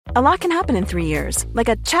A lot can happen in 3 years, like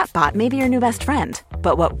a chatbot may be your new best friend.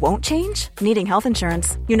 But what won't change? Needing health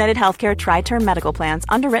insurance. United Healthcare Tri-Term Medical Plans,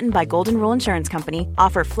 underwritten by Golden Rule Insurance Company,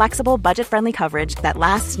 offer flexible, budget-friendly coverage that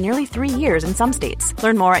lasts nearly 3 years in some states.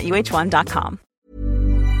 Learn more at uh1.com.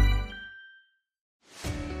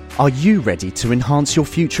 Are you ready to enhance your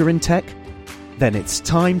future in tech? Then it's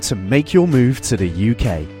time to make your move to the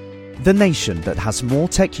UK. The nation that has more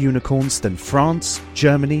tech unicorns than France,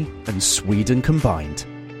 Germany, and Sweden combined.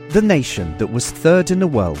 The nation that was third in the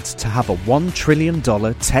world to have a $1 trillion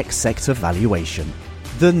tech sector valuation.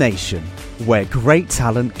 The nation where great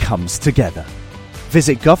talent comes together.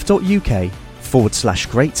 Visit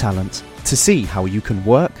gov.uk/great talent to see how you can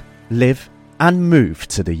work, live, and move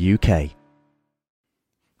to the UK.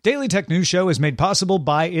 Daily Tech News Show is made possible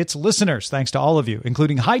by its listeners, thanks to all of you,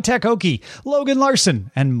 including High Tech Okie, Logan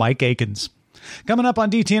Larson, and Mike Akins. Coming up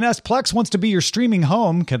on DTNS, Plex wants to be your streaming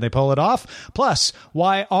home. Can they pull it off? Plus,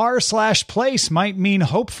 why r/place might mean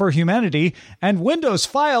hope for humanity, and Windows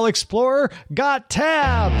File Explorer got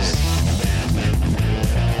tabs.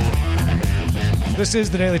 This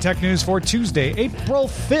is the Daily Tech News for Tuesday, April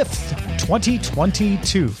 5th,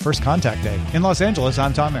 2022. First Contact Day. In Los Angeles,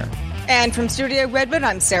 I'm Tom Merritt. And from Studio Redwood,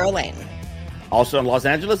 I'm Sarah Lane. Also in Los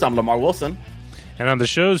Angeles, I'm Lamar Wilson. And I'm the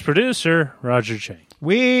show's producer, Roger Chang.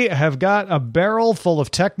 We have got a barrel full of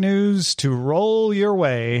tech news to roll your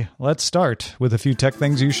way. Let's start with a few tech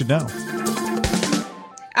things you should know.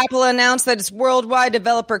 Apple announced that its Worldwide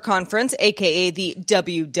Developer Conference, aka the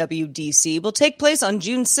WWDC, will take place on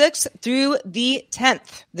June 6th through the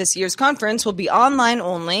 10th. This year's conference will be online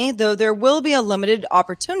only, though there will be a limited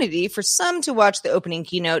opportunity for some to watch the opening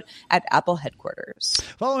keynote at Apple headquarters.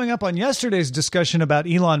 Following up on yesterday's discussion about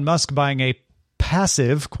Elon Musk buying a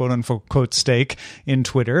passive, quote-unquote, stake in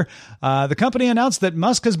Twitter, the company announced that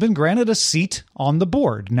Musk has been granted a seat on the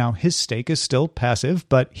board. Now, his stake is still passive,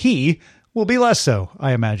 but he will be less so,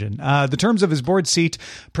 I imagine. The terms of his board seat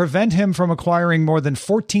prevent him from acquiring more than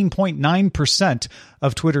 14.9%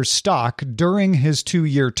 of Twitter's stock during his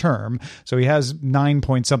 2-year term. So he has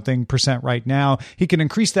 9-point-something% right now. He can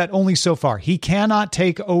increase that only so far. He cannot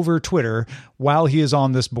take over Twitter while he is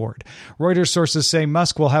on this board. Reuters sources say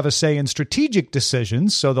Musk will have a say in strategic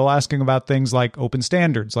decisions, so they'll ask him about things like open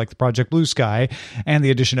standards, like the Project Blue Sky, and the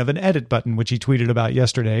addition of an edit button, which he tweeted about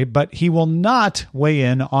yesterday, but he will not weigh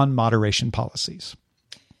in on moderation policies.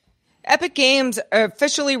 Epic Games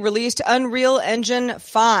officially released Unreal Engine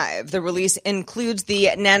 5. The release includes the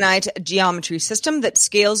Nanite geometry system that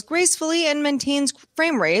scales gracefully and maintains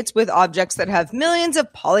frame rates with objects that have millions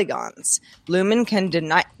of polygons. Lumen can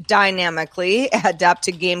dynamically adapt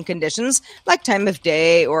to game conditions like time of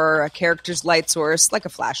day or a character's light source like a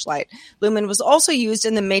flashlight. Lumen was also used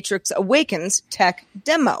in the Matrix Awakens tech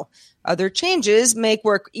demo. Other changes make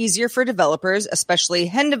work easier for developers, especially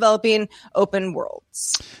when developing open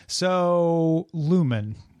worlds. So,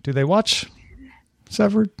 Lumen, do they watch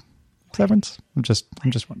Severance? I'm just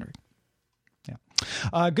wondering. Yeah.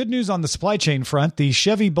 Good news on the supply chain front. The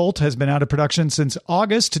Chevy Bolt has been out of production since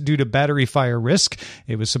August due to battery fire risk.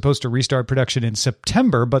 It was supposed to restart production in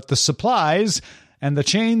September, but the supplies and the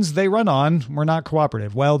chains they run on were not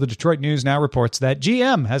cooperative. Well, the Detroit News now reports that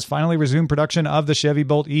GM has finally resumed production of the Chevy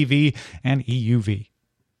Bolt EV and EUV.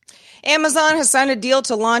 Amazon has signed a deal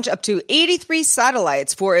to launch up to 83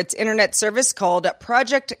 satellites for its internet service called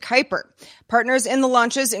Project Kuiper. Partners in the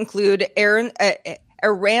launches include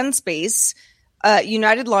Arianespace,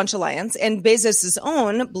 United Launch Alliance, and Bezos'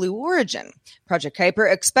 own Blue Origin. Project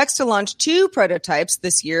Kuiper expects to launch 2 prototypes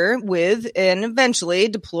this year and eventually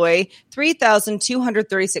deploy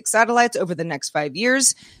 3,236 satellites over the next 5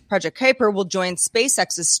 years. Project Kuiper will join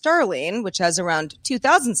SpaceX's Starlink, which has around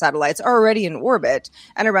 2,000 satellites already in orbit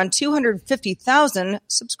and around 250,000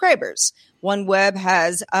 subscribers. OneWeb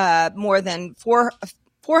has more than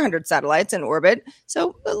 400 satellites in orbit,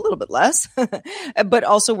 so a little bit less, but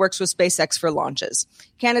also works with SpaceX for launches.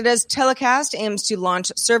 Canada's Telecast aims to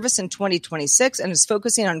launch service in 2026 and is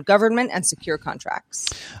focusing on government and secure contracts.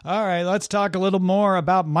 All right, let's talk a little more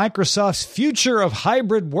about Microsoft's Future of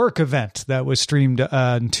Hybrid Work event that was streamed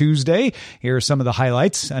on Tuesday. Here are some of the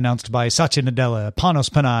highlights announced by Satya Nadella,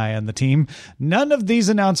 Panos Panay, and the team. None of these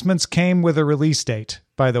announcements came with a release date,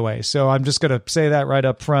 by the way. So I'm just going to say that right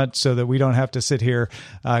up front so that we don't have to sit here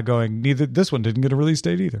going, this one didn't get a release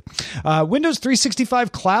date either. Windows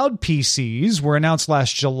 365 Cloud PCs were announced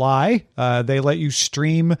last July. They let you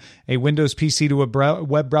stream a Windows PC to a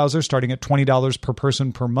web browser starting at $20 per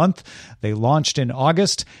person per month. They launched in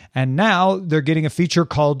August, and now they're getting a feature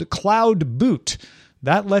called Cloud Boot.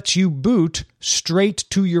 That lets you boot straight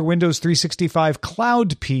to your Windows 365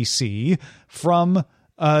 Cloud PC from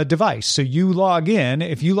a device. So you log in.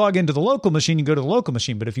 If you log into the local machine, you go to the local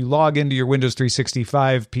machine. But if you log into your Windows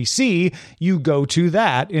 365 PC, you go to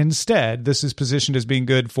that instead. This is positioned as being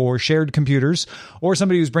good for shared computers or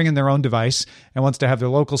somebody who's bringing their own device and wants to have their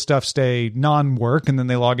local stuff stay non-work, and then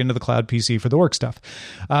they log into the cloud PC for the work stuff.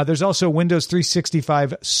 There's also Windows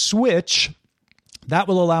 365 Switch. That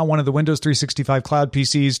will allow one of the Windows 365 cloud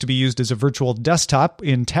PCs to be used as a virtual desktop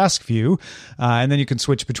in Task View, and then you can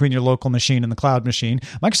switch between your local machine and the cloud machine.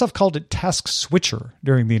 Microsoft called it Task Switcher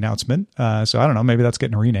during the announcement, so I don't know, maybe that's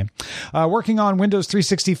getting a rename. Working on Windows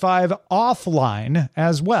 365 offline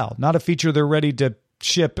as well. Not a feature they're ready to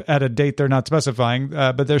ship at a date they're not specifying,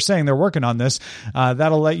 but they're saying they're working on this.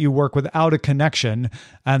 That'll let you work without a connection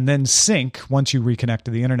and then sync once you reconnect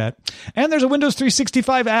to the internet. And there's a Windows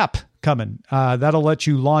 365 app coming. That'll let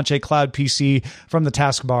you launch a cloud PC from the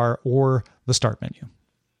taskbar or the start menu.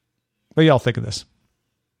 What do y'all think of this?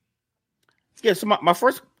 Yeah, so my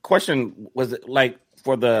first question was like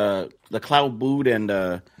for the cloud boot and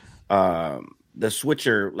the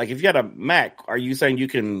switcher. Like if you had a Mac, are you saying you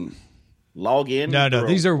can log in? No.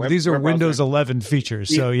 These are Windows 11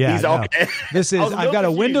 features. So yeah, this is I've got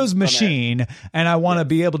a Windows machine and I want to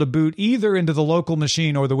be able to boot either into the local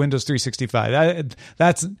machine or the Windows 365.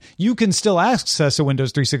 That's you can still access a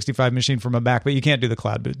Windows 365 machine from a Mac, but you can't do the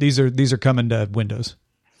cloud boot. These are coming to Windows.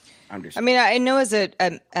 I mean, I know as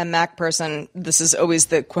a Mac person, this is always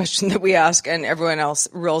the question that we ask, and everyone else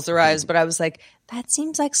rolls their eyes. But I was like, that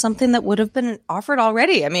seems like something that would have been offered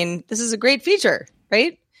already. I mean, this is a great feature,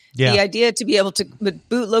 right? Yeah. The idea to be able to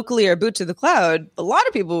boot locally or boot to the cloud, a lot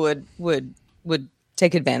of people would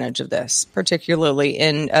take advantage of this, particularly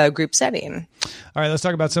in a group setting. All right, let's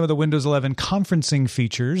talk about some of the Windows 11 conferencing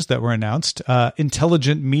features that were announced.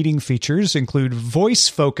 Intelligent meeting features include voice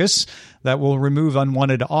focus that will remove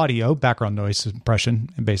unwanted audio, background noise suppression,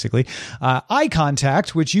 basically. Eye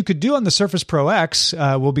contact, which you could do on the Surface Pro X,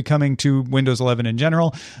 will be coming to Windows 11 in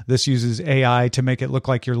general. This uses AI to make it look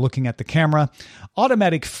like you're looking at the camera.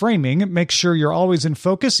 Automatic framing makes sure you're always in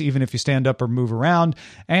focus, even if you stand up or move around.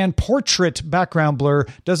 And portrait background blur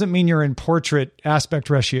doesn't mean you're in portrait aspect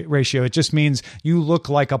ratio. It just means you look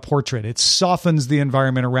like a portrait. It softens the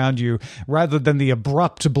environment around you rather than the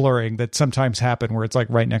abrupt blurring that sometimes happen where it's like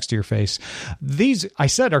right next to your face. These, I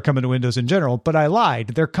said, are coming to Windows in general, but I lied.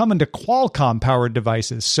 They're coming to Qualcomm-powered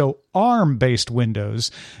devices, so ARM-based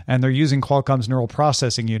Windows, and they're using Qualcomm's neural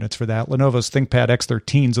processing units for that. Lenovo's ThinkPad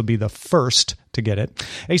X13s will be the first to get it.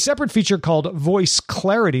 A separate feature called Voice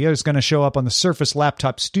Clarity is going to show up on the Surface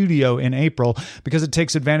Laptop Studio in April because it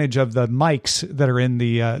takes advantage of the mics that are in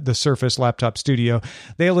the Surface Laptop Studio.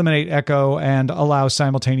 They eliminate echo and allow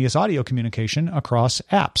simultaneous audio communication across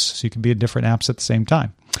apps, so you can be in different apps at the same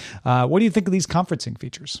time. What do you think of these conferencing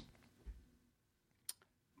features?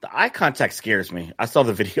 The eye contact scares me. I saw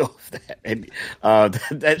the video of that, and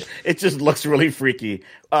that it just looks really freaky.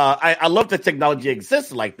 I love that technology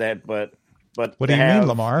exists like that, but what do you mean,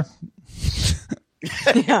 Lamar?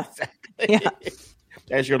 Yeah. Yeah.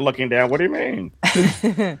 As you're looking down, what do you mean?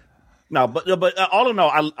 No, but all in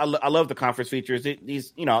all, I love the conference features.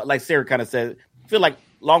 These, like Sarah kind of said, feel like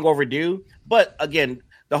long overdue. But again,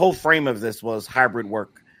 the whole frame of this was hybrid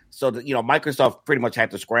work. So that, Microsoft pretty much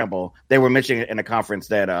had to scramble. They were mentioning in a conference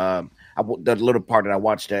that the little part that I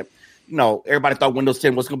watched that, everybody thought Windows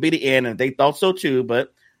 10 was going to be the end, and they thought so too.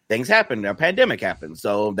 But things happened. A pandemic happened,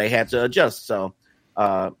 so they had to adjust. So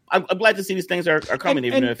I'm glad to see these things are coming.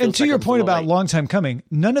 And to your point about long time coming,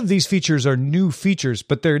 none of these features are new features,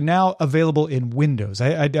 but they're now available in Windows.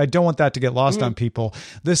 I don't want that to get lost on people.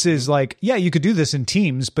 This is like, you could do this in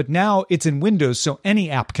Teams, but now it's in Windows, so any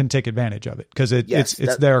app can take advantage of it because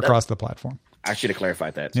it's there across the platform. I should have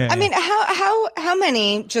clarified that. Yeah, I mean, how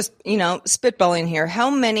many, just, spitballing here, how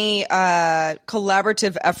many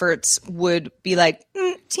collaborative efforts would be like,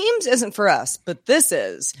 Teams isn't for us, but this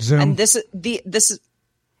is. Zoom. And this is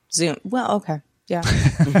Zoom. Well, okay. Yeah.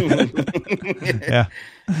 Yeah.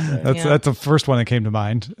 That's the first one that came to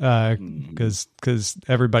mind because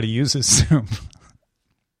everybody uses Zoom.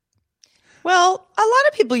 Well, a lot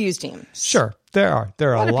of people use Teams. Sure. There are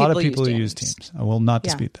a lot of people who use Teams. I will not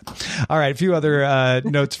dispute that. All right. A few other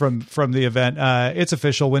notes from the event. It's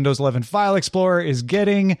official. Windows 11 File Explorer is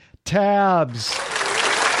getting tabs.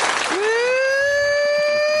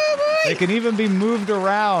 They can even be moved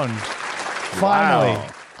around. Finally. Wow.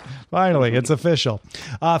 Finally, it's official.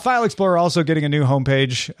 File Explorer also getting a new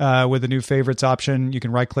homepage with a new favorites option. You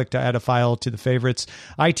can right-click to add a file to the favorites.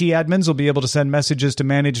 IT admins will be able to send messages to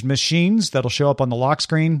managed machines that'll show up on the lock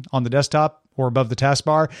screen on the desktop or above the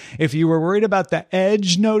taskbar. If you were worried about the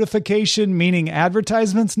edge notification, meaning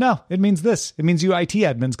advertisements, no, it means this. It means you IT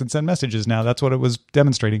admins can send messages now. That's what it was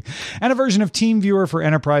demonstrating. And a version of TeamViewer for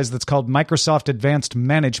Enterprise that's called Microsoft Advanced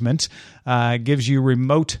Management gives you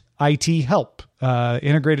remote IT help.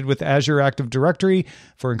 Integrated with Azure Active Directory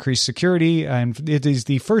for increased security, and it is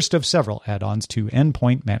the first of several add-ons to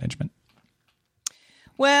endpoint management.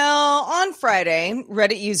 Well, on Friday,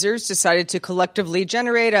 Reddit users decided to collectively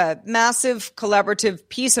generate a massive collaborative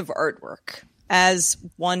piece of artwork, as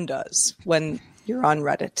one does when you're on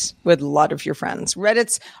Reddit with a lot of your friends.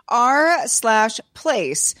 Reddit's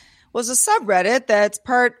r/place was a subreddit that's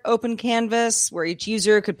part open canvas, where each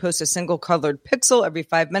user could post a single colored pixel every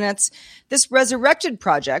 5 minutes. This resurrected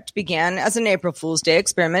project began as an April Fool's Day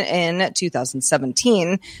experiment in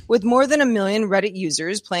 2017, with more than 1 million Reddit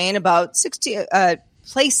users placing about 16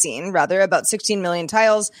 million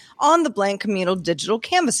tiles on the blank communal digital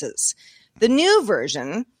canvases. The new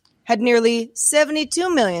version had nearly 72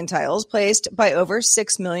 million tiles placed by over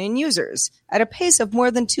 6 million users at a pace of more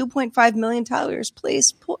than 2.5 million tiles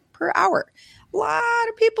placed per hour. A lot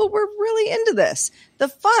of people were really into this. The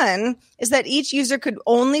fun is that each user could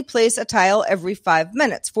only place a tile every 5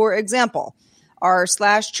 minutes. For example,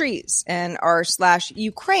 r/trees and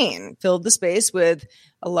r/Ukraine filled the space with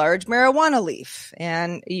a large marijuana leaf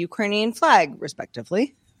and a Ukrainian flag,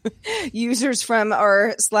 respectively. Users from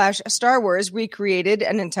r/Star Wars recreated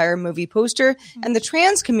an entire movie poster, and the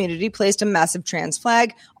trans community placed a massive trans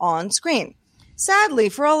flag on screen. Sadly,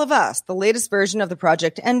 for all of us, the latest version of the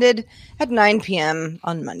project ended at 9 p.m.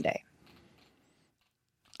 on Monday.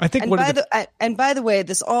 I think. And by the way,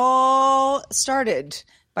 this all started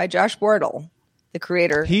by Josh Wardle, the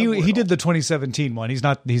creator. He did the 2017 one.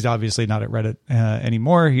 He's obviously not at Reddit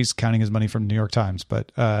anymore. He's counting his money from the New York Times,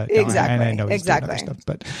 but exactly. And I know he's doing other stuff,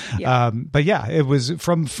 but yeah, it was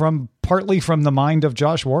partly from the mind of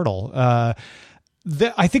Josh Wardle.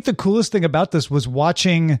 I think the coolest thing about this was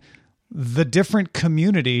watching the different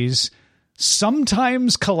communities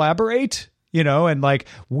sometimes collaborate, and like,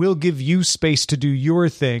 we'll give you space to do your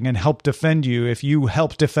thing and help defend you if you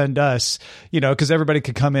help defend us, because everybody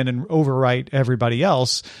could come in and overwrite everybody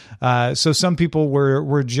else. So some people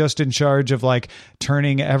were just in charge of like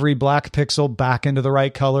turning every black pixel back into the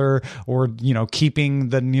right color, or, keeping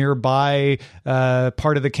the nearby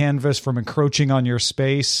part of the canvas from encroaching on your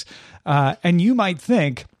space. And you might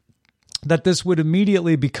think that this would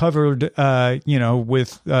immediately be covered, with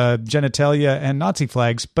genitalia and Nazi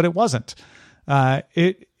flags, but it wasn't.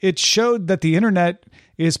 It showed that the internet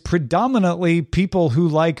is predominantly people who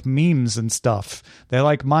like memes and stuff. They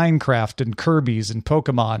like Minecraft and Kirby's and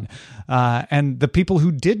Pokemon. And the people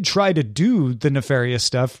who did try to do the nefarious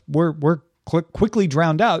stuff were quickly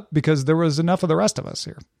drowned out because there was enough of the rest of us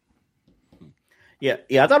here. Yeah,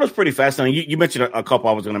 I thought it was pretty fascinating. You mentioned a couple.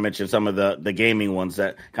 I was going to mention some of the gaming ones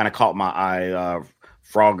that kind of caught my eye.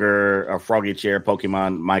 Froggy Chair,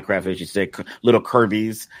 Pokemon, Minecraft, as you said, little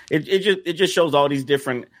Kirby's. It just shows all these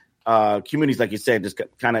different communities, like you said, just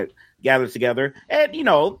kind of gathered together. And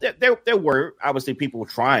there were obviously people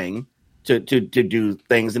trying to do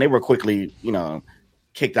things, and they were quickly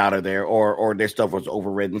kicked out of there, or their stuff was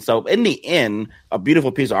overridden. So in the end, a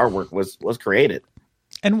beautiful piece of artwork was created.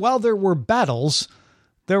 And while there were battles,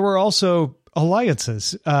 there were also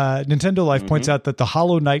alliances. Nintendo Life points out that the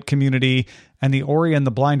Hollow Knight community and the Ori and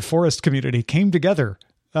the Blind Forest community came together.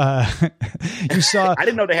 You saw I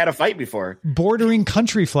didn't know they had a fight before. Bordering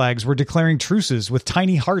country flags were declaring truces with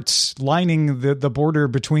tiny hearts lining the border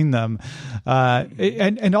between them.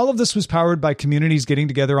 And all of this was powered by communities getting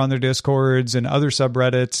together on their Discords and other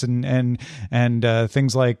subreddits and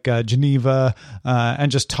things like Geneva,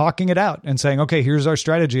 and just talking it out and saying, okay, here's our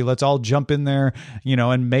strategy. Let's all jump in there,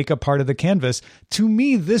 and make a part of the canvas. To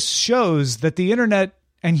me, this shows that the internet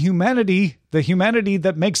and humanity, the humanity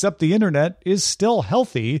that makes up the internet, is still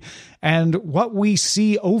healthy. And what we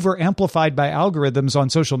see over amplified by algorithms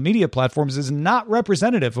on social media platforms is not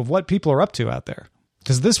representative of what people are up to out there.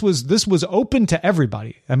 Because this was open to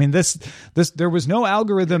everybody. I mean, this there was no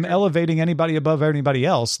algorithm elevating anybody above anybody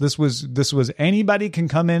else. This was anybody can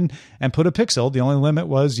come in and put a pixel. The only limit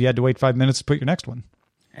was you had to wait 5 minutes to put your next one.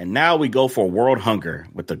 And now we go for world hunger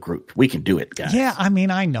with the group. We can do it, guys. Yeah, I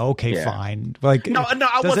mean, I know. Okay, fine. Like, I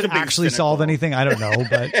does wasn't it being actually cynical. solve anything? I don't know,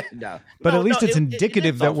 but but at least it's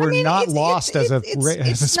indicative that we're not lost as a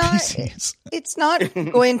species. It's not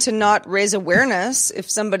going to not raise awareness if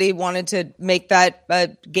somebody wanted to make that a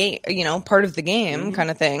game, part of the game kind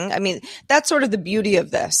of thing. I mean, that's sort of the beauty of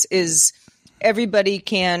this is everybody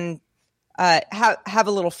can have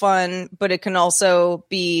a little fun, but it can also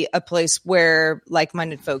be a place where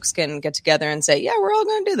like-minded folks can get together and say, yeah, we're all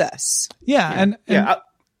going to do this. No,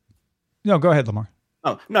 go ahead, Lamar.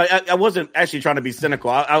 Oh, no, I wasn't actually trying to be cynical.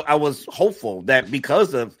 I was hopeful that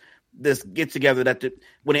because of this get together, that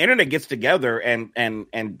when the internet gets together and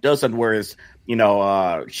does something where it's,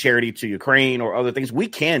 charity to Ukraine or other things, we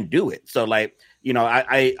can do it. So I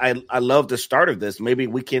love the start of this. Maybe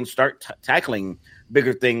we can start tackling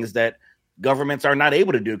bigger things that governments are not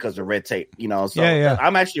able to do because of red tape, So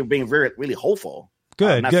I'm actually being really hopeful.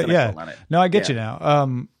 Good. Yeah. No, I get you now.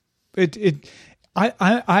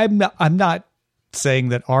 I'm not saying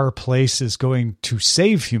that our place is going to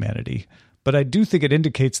save humanity, but I do think it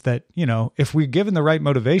indicates that, if we're given the right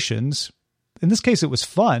motivations, in this case, it was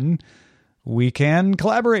fun. We can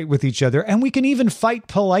collaborate with each other, and we can even fight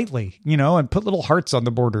politely, and put little hearts on the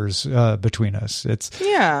borders between us.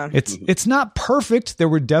 It's not perfect. There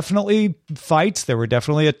were definitely fights. There were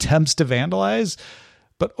definitely attempts to vandalize,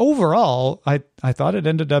 but overall, I thought it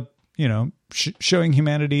ended up, showing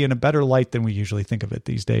humanity in a better light than we usually think of it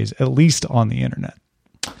these days, at least on the internet.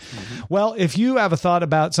 Well, if you have a thought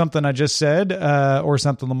about something I just said or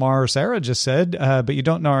something Lamar or Sarah just said, but you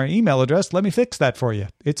don't know our email address, let me fix that for you.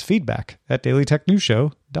 It's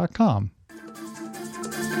feedback@dailytechnewsshow.com.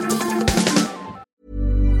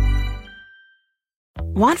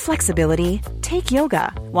 Want flexibility? Take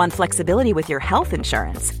yoga. Want flexibility with your health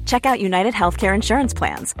insurance? Check out United Healthcare Insurance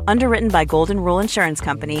Plans. Underwritten by Golden Rule Insurance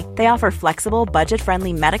Company, they offer flexible,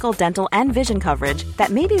 budget-friendly medical, dental, and vision coverage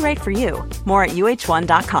that may be right for you. More at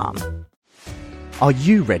uh1.com. Are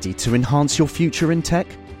you ready to enhance your future in tech?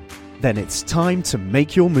 Then it's time to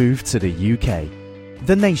make your move to the UK.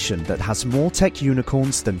 The nation that has more tech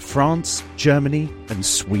unicorns than France, Germany, and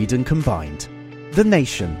Sweden combined. The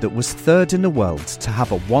nation that was third in the world to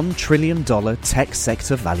have a $1 trillion tech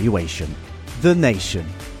sector valuation. The nation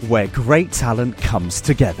where great talent comes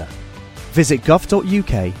together. Visit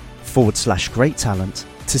gov.uk/great talent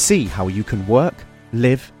to see how you can work,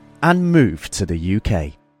 live, and move to the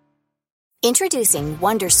UK. Introducing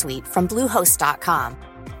Wondersuite from Bluehost.com.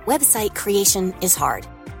 Website creation is hard,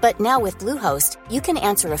 but now with Bluehost, you can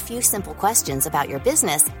answer a few simple questions about your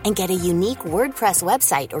business and get a unique WordPress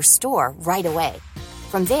website or store right away.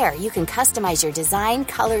 From there, you can customize your design,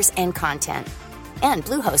 colors, and content. And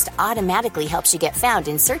Bluehost automatically helps you get found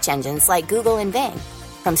in search engines like Google and Bing.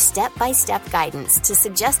 From step-by-step guidance to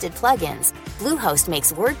suggested plugins, Bluehost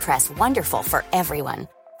makes WordPress wonderful for everyone.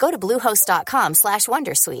 Go to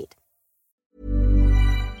bluehost.com/wondersuite.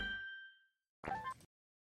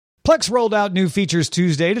 Plex rolled out new features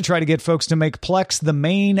Tuesday to try to get folks to make Plex the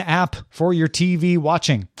main app for your TV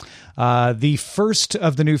watching. The first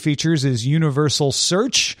of the new features is Universal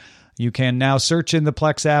Search. You can now search in the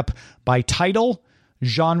Plex app by title,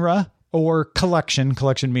 genre, or collection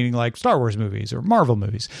meaning like Star Wars movies or Marvel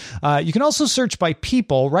movies. You can also search by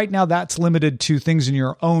people. Right now, that's limited to things in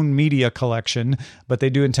your own media collection, but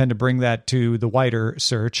they do intend to bring that to the wider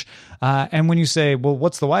search. And when you say, well,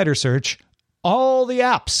 what's the wider search? All the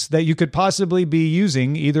apps that you could possibly be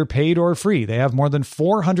using, either paid or free. They have more than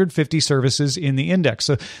 450 services in the index.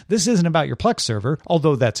 So this isn't about your Plex server,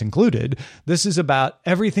 although that's included. This is about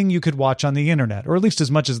everything you could watch on the internet, or at least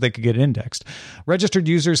as much as they could get indexed. Registered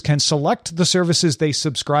users can select the services they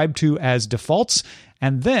subscribe to as defaults,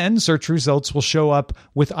 and then search results will show up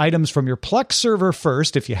with items from your Plex server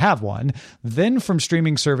first, if you have one, then from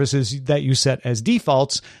streaming services that you set as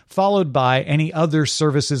defaults, followed by any other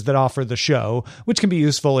services that offer the show, which can be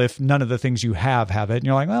useful if none of the things you have it. And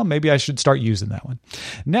you're like, well, maybe I should start using that one.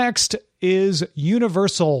 Next is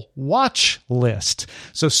Universal Watch List.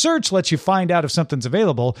 So search lets you find out if something's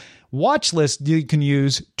available. Watch List you can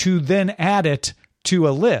use to then add it to a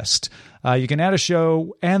list. You can add a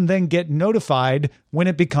show and then get notified when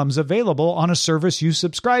it becomes available on a service you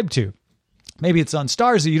subscribe to. Maybe it's on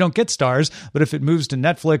Stars that you don't get Stars, but if it moves to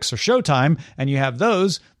Netflix or Showtime and you have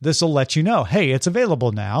those, this will let you know, hey, it's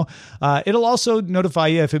available now. It'll also notify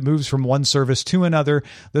you if it moves from one service to another.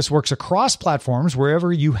 This works across platforms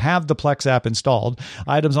wherever you have the Plex app installed.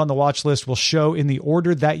 Items on the watch list will show in the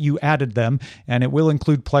order that you added them, and it will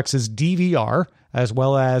include Plex's DVR, as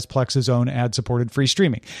well as Plex's own ad-supported free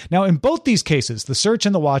streaming. Now, in both these cases, the search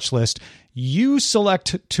and the watch list, you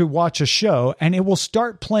select to watch a show and it will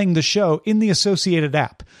start playing the show in the associated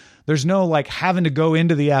app. There's no like having to go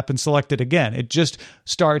into the app and select it again. It just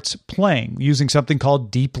starts playing using something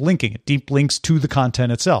called deep linking. It deep links to the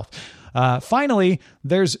content itself. Finally,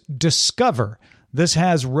 there's Discover. This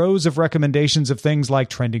has rows of recommendations of things like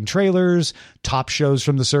trending trailers, top shows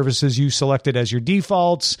from the services you selected as your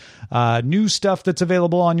defaults, new stuff that's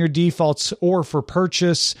available on your defaults or for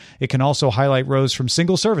purchase. It can also highlight rows from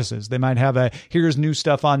single services. They might have a here's new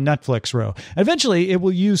stuff on Netflix row. Eventually, it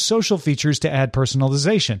will use social features to add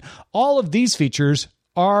personalization. All of these features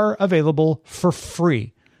are available for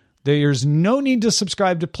free. There's no need to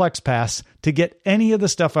subscribe to Plex Pass to get any of the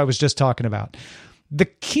stuff I was just talking about. The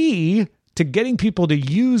key to getting people to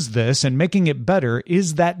use this and making it better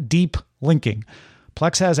is that deep linking.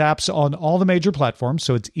 Plex has apps on all the major platforms,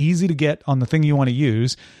 so it's easy to get on the thing you want to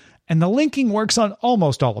use. And the linking works on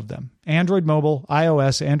almost all of them. Android Mobile,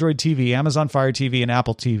 iOS, Android TV, Amazon Fire TV, and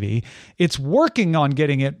Apple TV. It's working on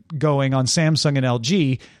getting it going on Samsung and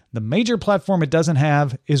LG. The major platform it doesn't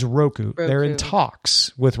have is Roku. They're in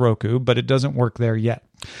talks with Roku, but it doesn't work there yet.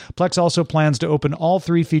 Plex also plans to open all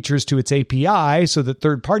 3 features to its API so that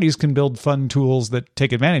third parties can build fun tools that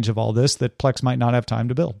take advantage of all this that Plex might not have time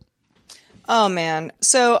to build. Oh man.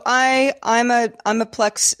 So I'm a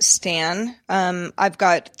Plex stan. I've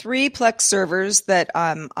got 3 Plex servers that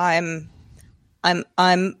I'm a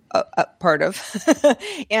part of.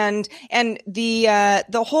 and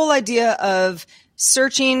the whole idea of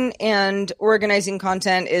searching and organizing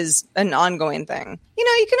content is an ongoing thing.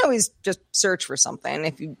 You can always just search for something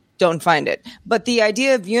if you don't find it. But the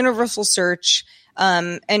idea of universal search,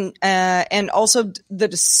 and also the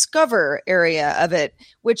Discover area of it,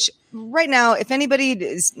 which right now, if anybody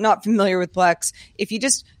is not familiar with Plex, if you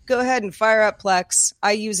just go ahead and fire up Plex,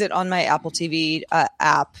 I use it on my Apple TV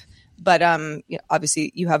app. But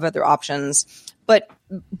obviously, you have other options. But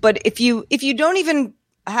if you don't even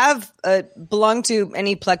have belong to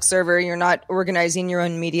any Plex server, you're not organizing your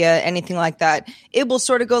own media, anything like that, it will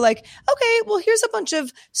sort of go like, okay, well, here's a bunch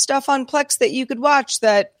of stuff on Plex that you could watch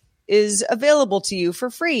that is available to you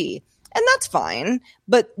for free. And that's fine.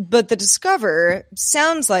 But the Discover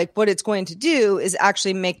sounds like what it's going to do is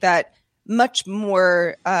actually make that much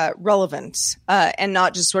more relevant, and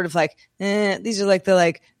not just sort of like, these are like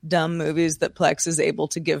the dumb movies that Plex is able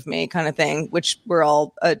to give me kind of thing, which we're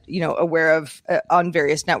all aware of on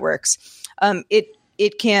various networks.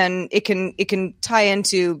 It can tie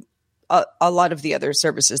into a lot of the other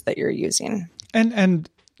services that you're using. And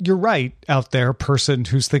you're right out there, person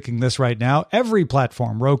who's thinking this right now. Every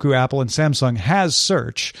platform, Roku, Apple, and Samsung, has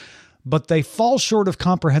search, but they fall short of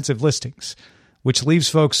comprehensive listings, which leaves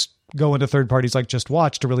folks going to third parties like Just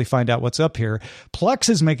Watch to really find out what's up here. Plex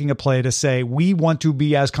is making a play to say, we want to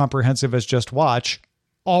be as comprehensive as Just Watch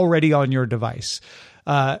already on your device.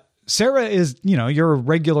 Sarah is, you're a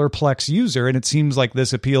regular Plex user, and it seems like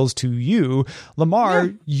this appeals to you.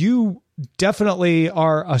 Lamar, you definitely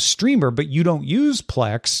are a streamer, but you don't use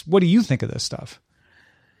Plex. What do you think of this stuff?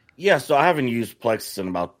 Yeah, so I haven't used Plex in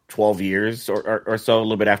about 12 years or so, a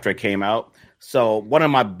little bit after it came out. So one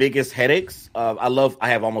of my biggest headaches, I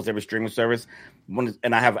have almost every streaming service,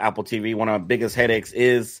 and I have Apple TV. One of my biggest headaches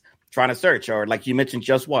is trying to search, or like you mentioned,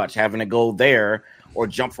 Just Watch, having to go there or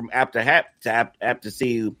jump from app to app to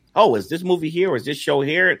see, oh, is this movie here or is this show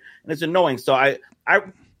here? And it's annoying. So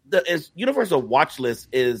Universal Watch List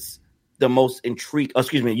is the most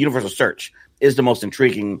Universal Search is the most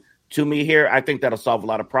intriguing to me here. I think that'll solve a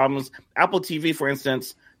lot of problems. Apple TV, for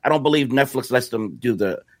instance, I don't believe Netflix lets them do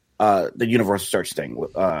the universal search thing.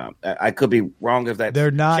 I could be wrong if that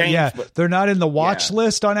they're not. changed, But they're not in the watch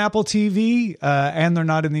list on Apple TV, and they're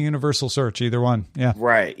not in the universal search, either one. Yeah,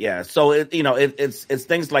 right. Yeah. So it's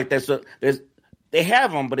things like that. So they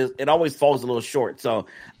have them, but it always falls a little short. So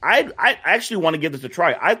I actually want to give this a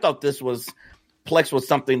try. I thought Plex was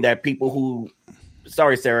something that people who,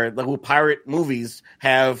 sorry Sarah, who pirate movies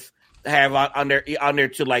have on there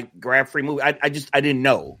to grab free movies. I didn't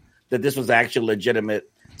know that this was actually legitimate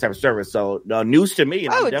type of service. So news to me.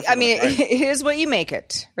 It is what you make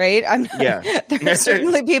it, right? There are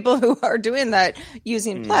certainly people who are doing that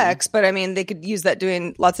using Plex, but they could use that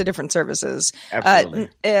doing lots of different services. Absolutely.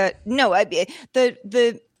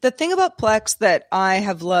 The thing about Plex that I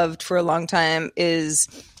have loved for a long time is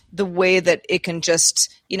the way that it can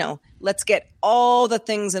just, let's get all the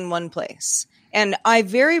things in one place. And I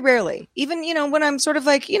very rarely, even, when I'm sort of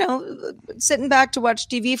sitting back to watch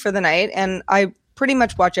TV for the night, and I pretty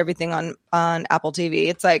much watch everything on Apple TV.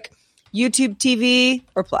 It's like YouTube TV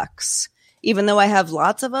or Plex. Even though I have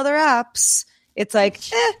lots of other apps, it's like,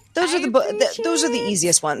 those are the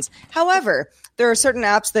easiest ones. However, there are certain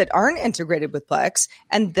apps that aren't integrated with Plex,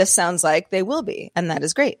 and this sounds like they will be, and that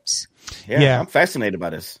is great. Yeah. I'm fascinated by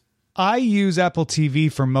this. I use Apple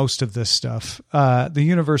TV for most of this stuff. The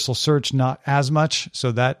universal search, not as much.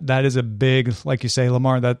 So that is a big, like you say,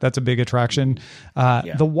 Lamar, that's a big attraction.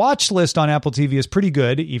 The watch list on Apple TV is pretty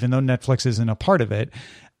good, even though Netflix isn't a part of it.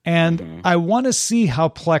 And I want to see how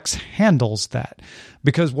Plex handles that,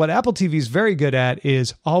 because what Apple TV is very good at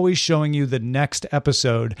is always showing you the next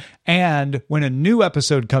episode. And when a new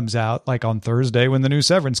episode comes out, like on Thursday, when the new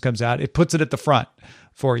Severance comes out, it puts it at the front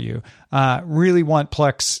for you. Really want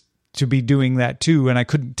Plex to be doing that too. And I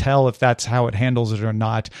couldn't tell if that's how it handles it or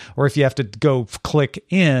not, or if you have to go click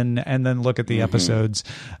in and then look at the episodes.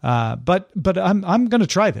 But I'm going to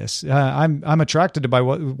try this. I'm attracted by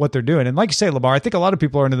what they're doing. And like you say, Lamar, I think a lot of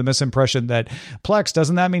people are under the misimpression that Plex,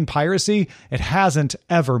 doesn't that mean piracy? It hasn't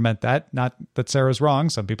ever meant that. Not that Sarah's wrong.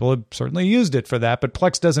 Some people have certainly used it for that, but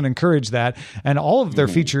Plex doesn't encourage that. And all of their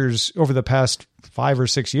features over the past 5 or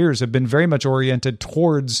 6 years have been very much oriented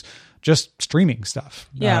towards just streaming stuff.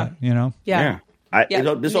 Yeah.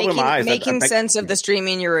 This opened my eyes. Making sense of the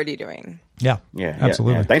streaming you're already doing. Yeah.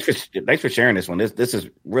 Absolutely. Yeah. Thanks for sharing this one. This is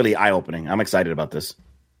really eye opening. I'm excited about this.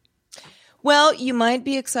 Well, you might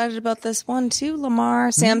be excited about this one too, Lamar.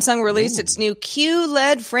 Samsung released its new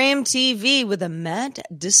QLED frame TV with a matte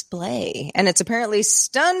display, and it's apparently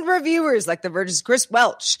stunned reviewers like The Verge's Chris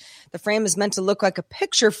Welch. The frame is meant to look like a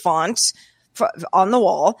picture font on the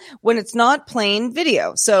wall when it's not playing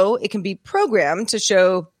video. So it can be programmed to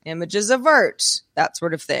show images of art, that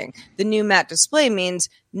sort of thing. The new matte display means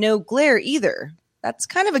no glare either. That's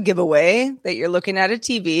kind of a giveaway that you're looking at a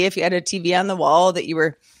TV. If you had a TV on the wall that you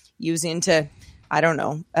were using to, I don't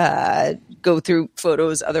know, go through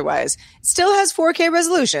photos otherwise. It still has 4K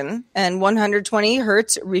resolution and 120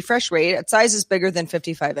 hertz refresh rate at sizes bigger than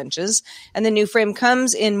 55 inches. And the new frame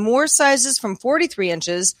comes in more sizes from 43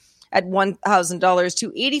 inches at $1,000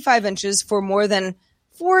 to 85 inches for more than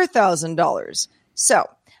 $4,000. So,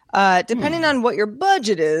 depending on what your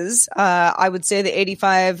budget is, I would say the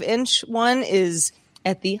 85-inch one is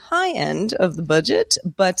at the high end of the budget,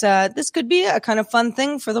 but this could be a kind of fun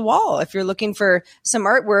thing for the wall if you're looking for some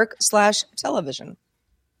artwork / television.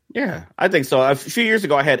 Yeah, I think so. A few years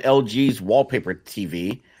ago, I had LG's wallpaper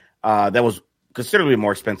TV that was considerably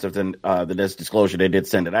more expensive than this disclosure. They did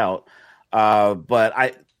send it out,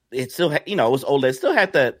 but it still had, it was OLED. It still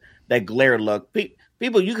had that glare look.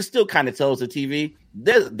 People, you can still kind of tell it's a TV.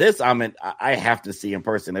 This I have to see in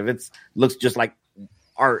person. If it looks just like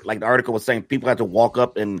art, like the article was saying, people have to walk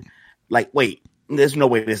up and wait, there's no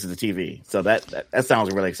way this is a TV. So that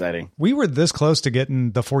sounds really exciting. We were this close to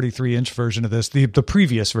getting the 43-inch version of this, the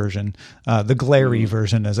previous version, the glary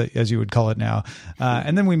version, as you would call it now.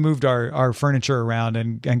 And then we moved our furniture around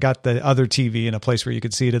and got the other TV in a place where you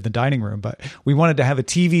could see it in the dining room. But we wanted to have a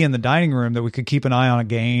TV in the dining room that we could keep an eye on a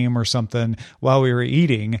game or something while we were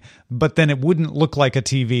eating, but then it wouldn't look like a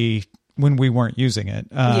TV when we weren't using it.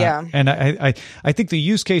 And I think the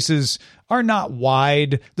use cases are not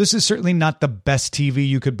wide. This is certainly not the best TV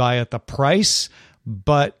you could buy at the price,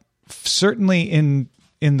 but certainly in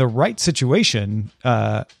the right situation,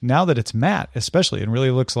 now that it's matte, especially, and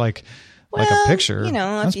really looks like a picture,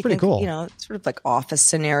 that's pretty cool. Sort of like office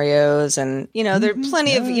scenarios, and there are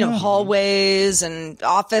plenty of hallways and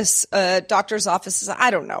doctors' offices.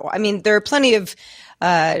 I don't know. I mean, there are plenty of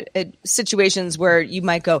situations where you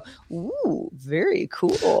might go, ooh, very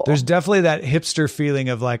cool. There's definitely that hipster feeling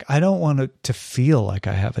of I don't want it to feel like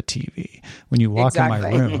I have a TV when you walk in my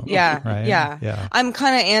room. Yeah. Yeah. I'm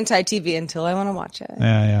kind of anti-TV until I want to watch it.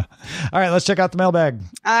 Yeah. All right, let's check out the mailbag.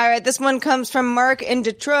 All right, this one comes from Mark in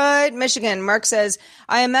Detroit, Michigan. Mark says,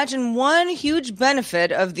 I imagine one huge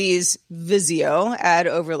benefit of these Vizio ad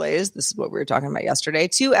overlays, this is what we were talking about yesterday,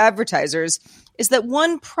 to advertisers, is that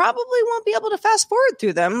one probably won't be able to fast forward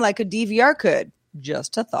through them like a DVR could.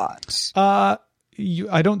 Just a thought. I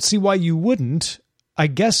don't see why you wouldn't. I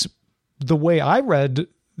guess the way I read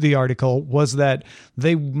the article was that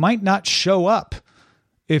they might not show up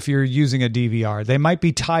if you're using a DVR. They might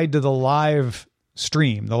be tied to the live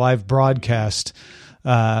stream, the live broadcast.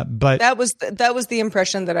 But that was the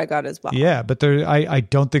impression that I got as well. Yeah, but I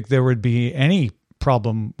don't think there would be any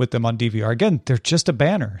problem with them on DVR. Again, they're just a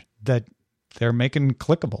banner that they're making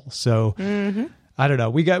clickable. So I don't know.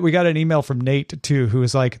 We got an email from Nate too, who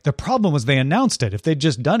was like, the problem was they announced it. If they'd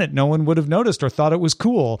just done it, no one would have noticed or thought it was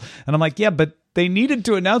cool. And I'm like, yeah, but they needed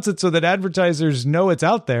to announce it so that advertisers know it's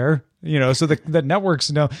out there, so the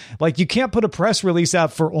networks know. You can't put a press release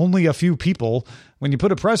out for only a few people. When you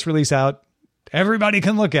put a press release out, everybody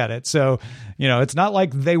can look at it. So, it's not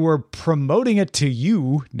like they were promoting it to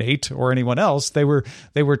you, Nate, or anyone else. They were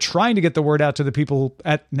trying to get the word out to the people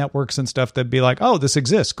at networks and stuff that'd be like, oh, this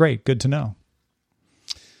exists. Great. Good to know.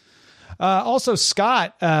 Also,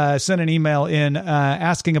 Scott sent an email in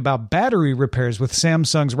asking about battery repairs with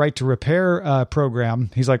Samsung's right to repair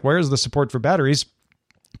program. He's like, where's the support for batteries?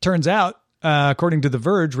 Turns out, according to The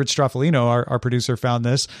Verge, Rich Straffolino, our producer, found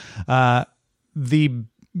this. The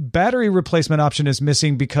battery replacement option is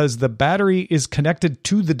missing because the battery is connected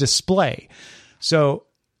to the display. So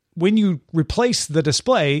when you replace the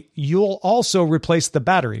display, you'll also replace the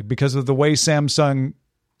battery because of the way Samsung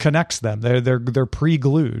connects them. They're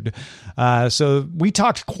pre-glued. So we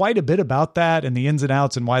talked quite a bit about that and the ins and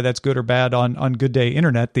outs and why that's good or bad on Good Day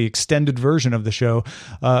Internet, the extended version of the show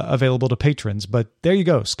available to patrons. But there you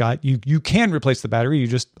go, Scott. You can replace the battery. You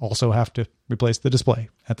just also have to replace the display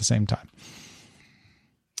at the same time.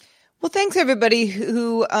 Well, thanks everybody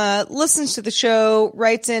who listens to the show,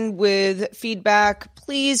 writes in with feedback.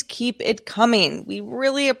 Please keep it coming. We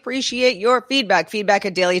really appreciate your feedback. Feedback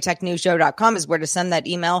at dailytechnewsshow.com is where to send that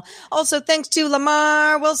email. Also, thanks to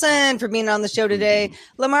Lamar Wilson for being on the show today.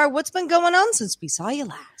 Lamar, what's been going on since we saw you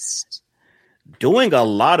last? Doing a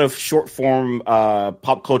lot of short form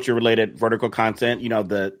pop culture related vertical content.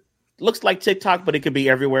 Looks like TikTok, but it could be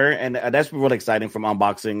everywhere. And that's really exciting, from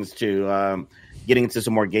unboxings to getting into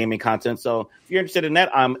some more gaming content. So if you're interested in that,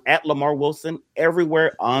 I'm at Lamar Wilson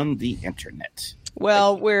everywhere on the internet.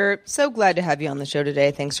 Well, we're so glad to have you on the show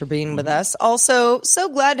today. Thanks for being with us. Also, so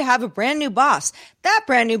glad to have a brand new boss. That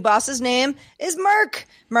brand new boss's name is Mark.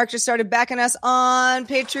 Mark just started backing us on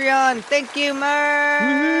Patreon. Thank you, Mark.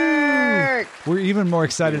 Woo-hoo. We're even more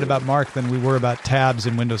excited about Mark than we were about tabs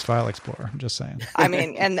in Windows File Explorer. I'm just saying. I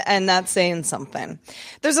mean, and that's saying something.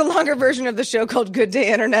 There's a longer version of the show called Good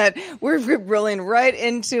Day Internet. We're rolling right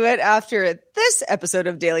into it after this episode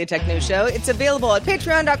of Daily Tech News Show. It's available at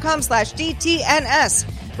patreon.com/DTNS.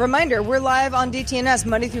 Reminder, we're live on DTNS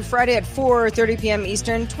Monday through Friday at 4:30 p.m.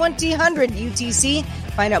 Eastern, 2000 UTC.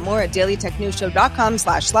 Find out more at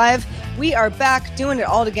dailytechnewsshow.com/live. We are back doing it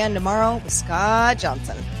all again tomorrow with Scott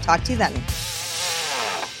Johnson. Talk to you then.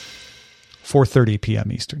 4:30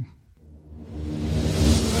 p.m. Eastern.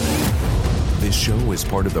 This show is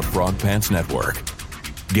part of the Frog Pants Network.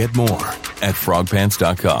 Get more at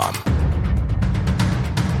frogpants.com.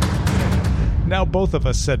 Now both of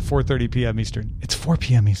us said 4:30 p.m. Eastern. It's 4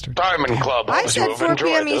 p.m. Eastern. Diamond Club. I said 4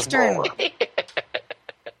 p.m. Eastern.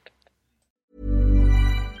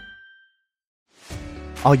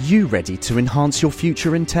 Are you ready to enhance your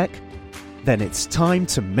future in tech? Then it's time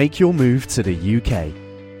to make your move to the UK,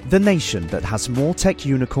 the nation that has more tech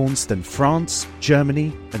unicorns than France,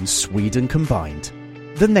 Germany, and Sweden combined.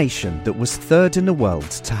 The nation that was third in the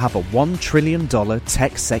world to have a $1 trillion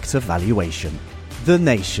tech sector valuation. The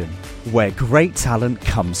nation where great talent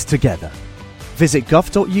comes together. Visit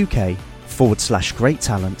gov.uk/great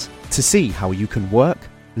talent to see how you can work,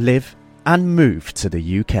 live, and move to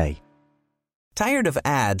the UK. Tired of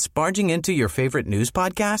ads barging into your favorite news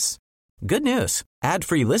podcasts? Good news.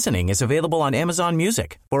 Ad-free listening is available on Amazon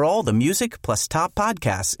Music for all the music plus top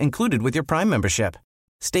podcasts included with your Prime membership.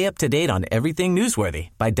 Stay up to date on everything newsworthy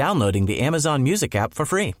by downloading the Amazon Music app for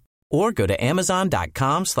free or go to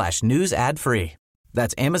amazon.com/news ad free.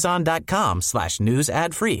 That's amazon.com/news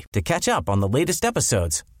ad free to catch up on the latest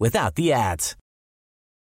episodes without the ads.